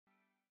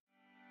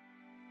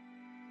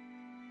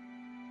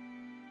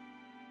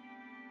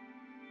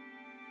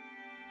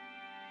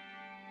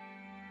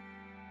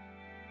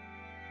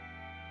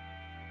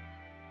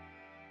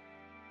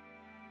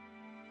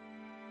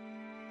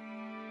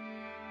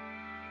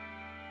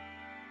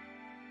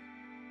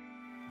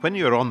When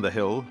you're on the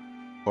hill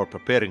or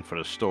preparing for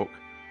a stalk,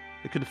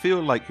 it can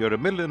feel like you're a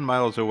million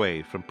miles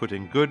away from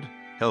putting good,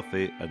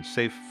 healthy and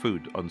safe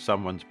food on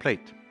someone's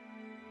plate.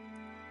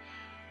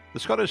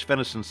 The Scottish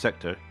venison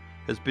sector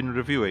has been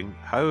reviewing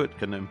how it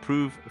can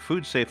improve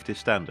food safety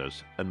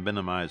standards and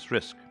minimise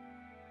risk.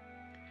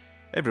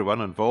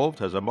 Everyone involved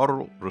has a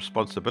moral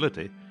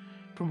responsibility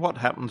from what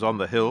happens on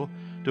the hill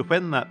to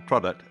when that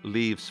product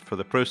leaves for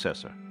the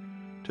processor,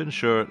 to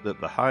ensure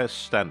that the highest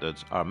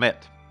standards are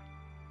met.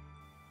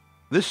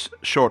 This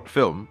short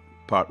film,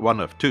 part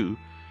 1 of 2,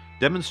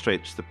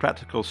 demonstrates the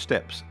practical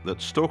steps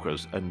that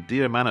stalkers and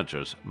deer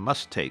managers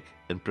must take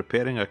in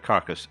preparing a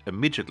carcass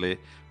immediately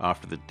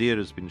after the deer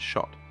has been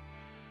shot,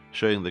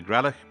 showing the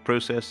gralloch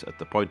process at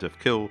the point of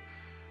kill,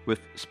 with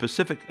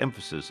specific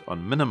emphasis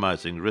on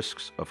minimising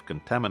risks of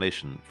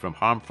contamination from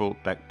harmful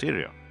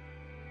bacteria.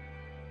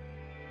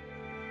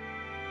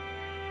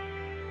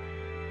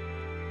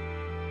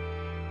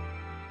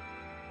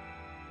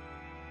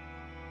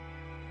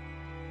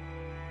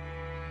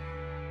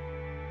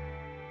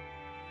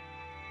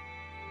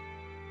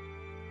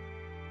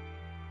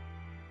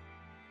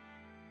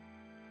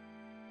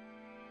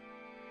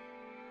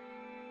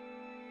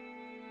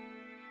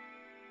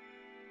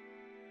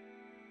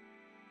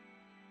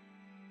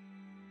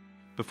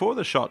 Before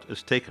the shot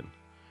is taken,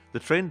 the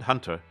trained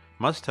hunter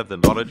must have the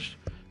knowledge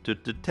to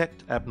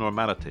detect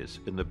abnormalities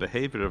in the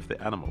behaviour of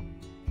the animal.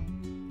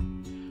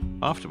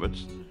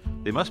 Afterwards,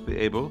 they must be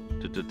able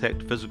to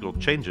detect physical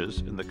changes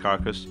in the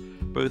carcass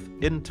both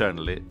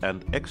internally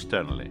and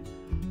externally,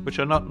 which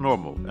are not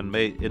normal and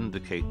may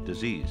indicate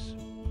disease.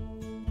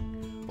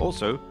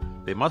 Also,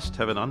 they must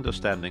have an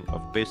understanding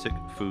of basic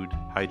food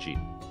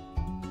hygiene.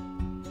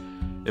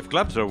 If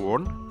gloves are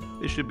worn,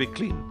 they should be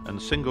clean and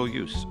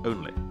single-use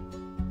only.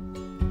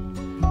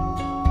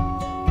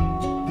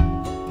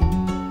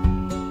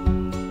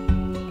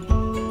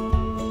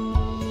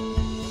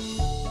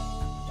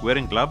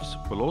 Wearing gloves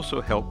will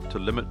also help to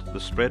limit the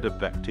spread of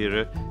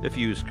bacteria if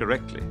used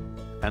correctly.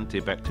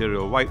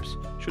 Antibacterial wipes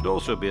should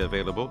also be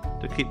available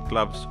to keep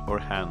gloves or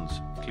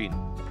hands clean.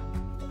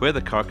 Where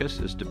the carcass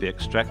is to be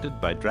extracted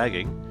by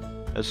dragging,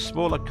 as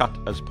small a cut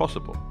as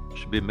possible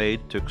should be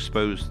made to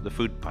expose the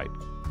food pipe.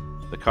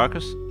 The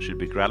carcass should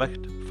be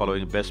gralloched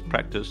following best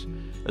practice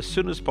as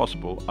soon as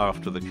possible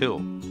after the kill,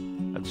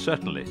 and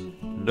certainly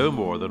no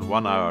more than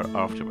 1 hour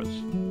afterwards.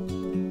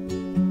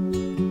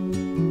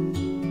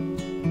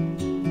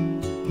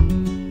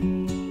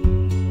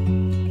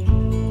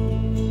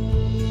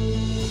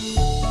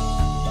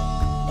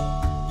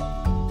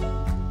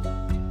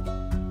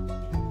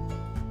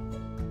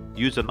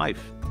 Use a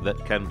knife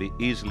that can be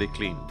easily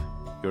cleaned.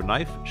 Your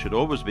knife should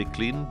always be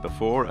cleaned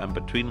before and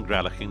between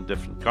gralloching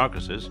different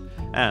carcasses,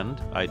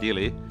 and,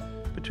 ideally,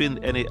 between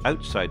any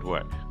outside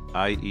work,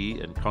 i.e.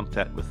 in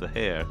contact with the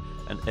hair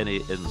and any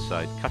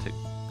inside cutting.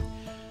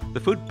 The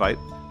food pipe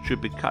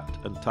should be cut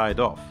and tied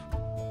off,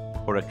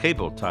 or a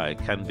cable tie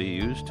can be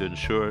used to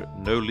ensure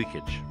no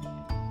leakage.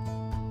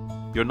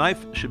 Your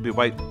knife should be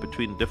wiped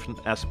between different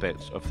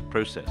aspects of the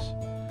process,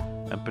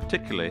 and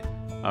particularly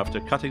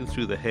after cutting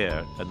through the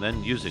hair and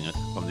then using it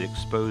on the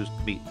exposed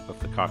meat of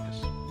the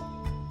carcass.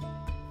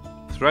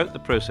 Throughout the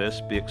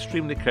process, be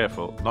extremely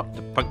careful not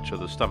to puncture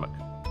the stomach.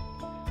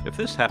 If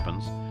this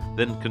happens,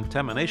 then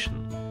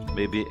contamination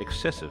may be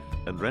excessive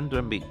and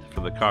render meat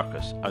from the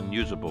carcass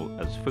unusable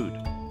as food.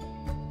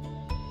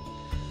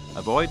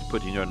 Avoid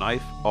putting your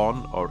knife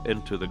on or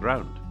into the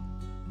ground.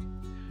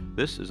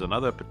 This is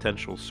another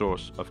potential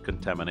source of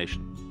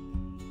contamination.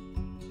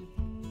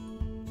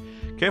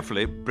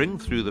 Carefully bring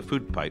through the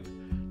food pipe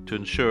to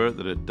ensure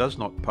that it does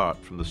not part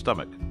from the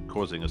stomach,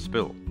 causing a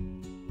spill.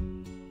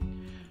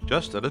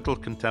 Just a little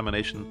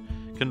contamination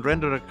can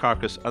render a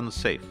carcass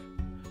unsafe,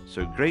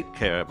 so great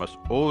care must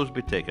always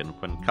be taken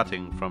when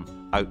cutting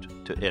from out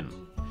to in.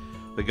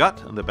 The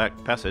gut and the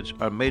back passage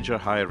are major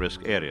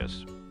high-risk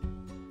areas.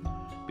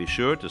 Be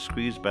sure to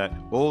squeeze back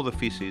all the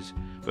feces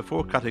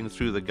before cutting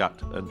through the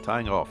gut and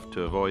tying off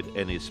to avoid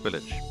any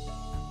spillage.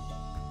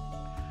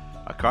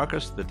 A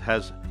carcass that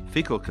has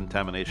fecal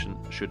contamination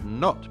should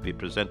not be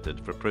presented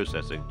for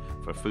processing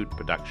for food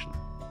production.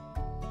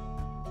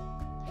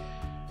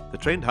 The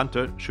trained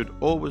hunter should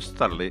always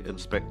thoroughly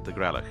inspect the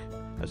gralloch,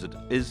 as it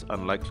is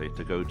unlikely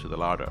to go to the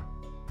larder.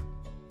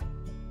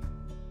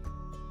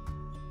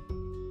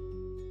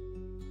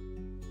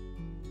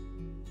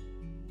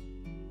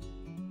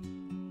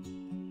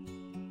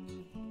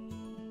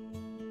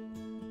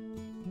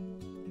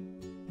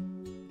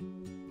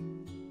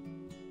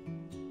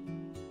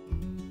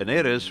 In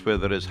areas where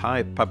there is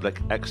high public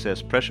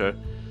access pressure,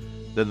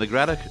 then the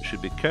gralloch should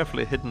be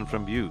carefully hidden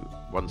from view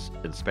once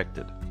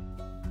inspected.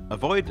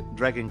 Avoid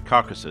dragging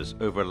carcasses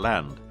over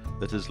land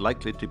that is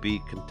likely to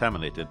be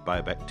contaminated by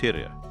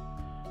bacteria,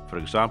 for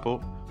example,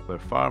 where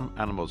farm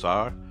animals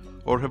are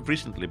or have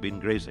recently been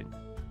grazing,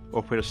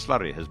 or where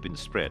slurry has been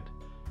spread,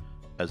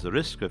 as the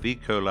risk of E.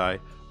 coli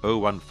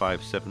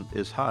 0157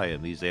 is high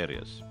in these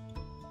areas.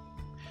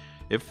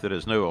 If there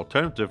is no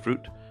alternative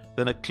route,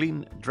 then a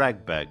clean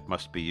drag bag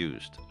must be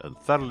used and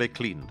thoroughly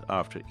cleaned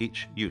after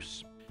each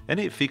use.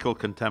 Any fecal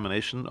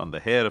contamination on the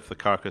hair of the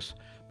carcass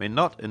may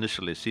not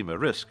initially seem a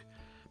risk,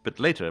 but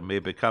later may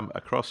become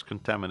a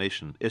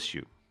cross-contamination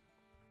issue.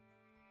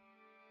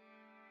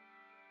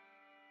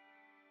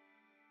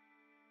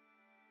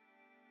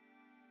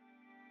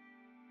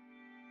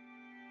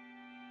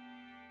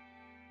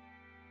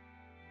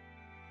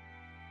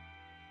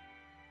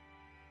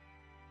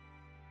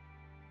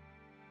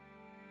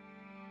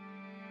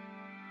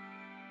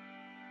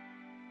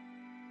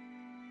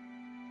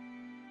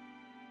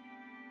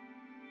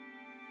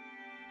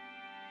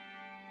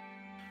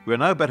 We are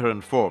now better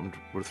informed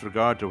with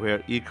regard to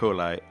where E.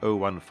 coli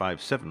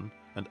 0157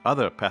 and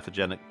other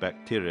pathogenic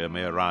bacteria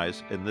may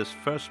arise in this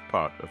first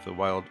part of the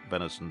wild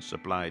venison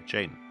supply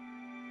chain.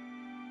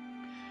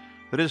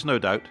 There is no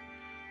doubt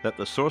that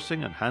the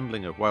sourcing and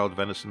handling of wild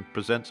venison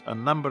presents a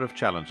number of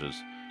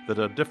challenges that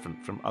are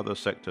different from other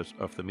sectors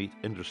of the meat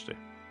industry.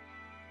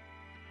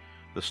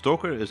 The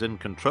stoker is in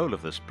control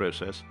of this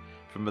process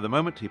from the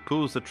moment he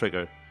pulls the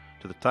trigger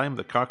to the time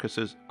the carcass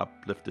is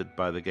uplifted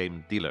by the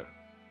game dealer.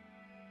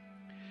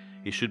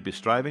 He should be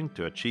striving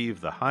to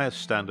achieve the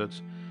highest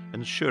standards,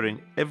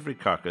 ensuring every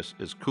carcass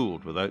is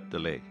cooled without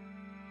delay.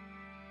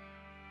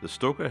 The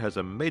stoker has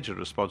a major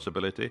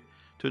responsibility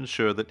to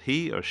ensure that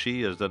he or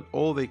she has done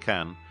all they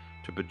can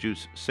to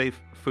produce safe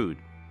food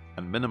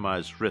and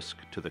minimize risk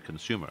to the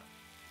consumer.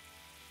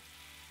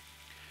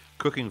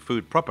 Cooking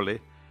food properly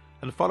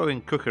and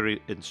following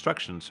cookery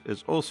instructions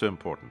is also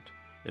important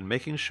in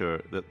making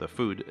sure that the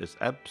food is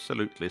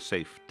absolutely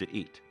safe to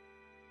eat.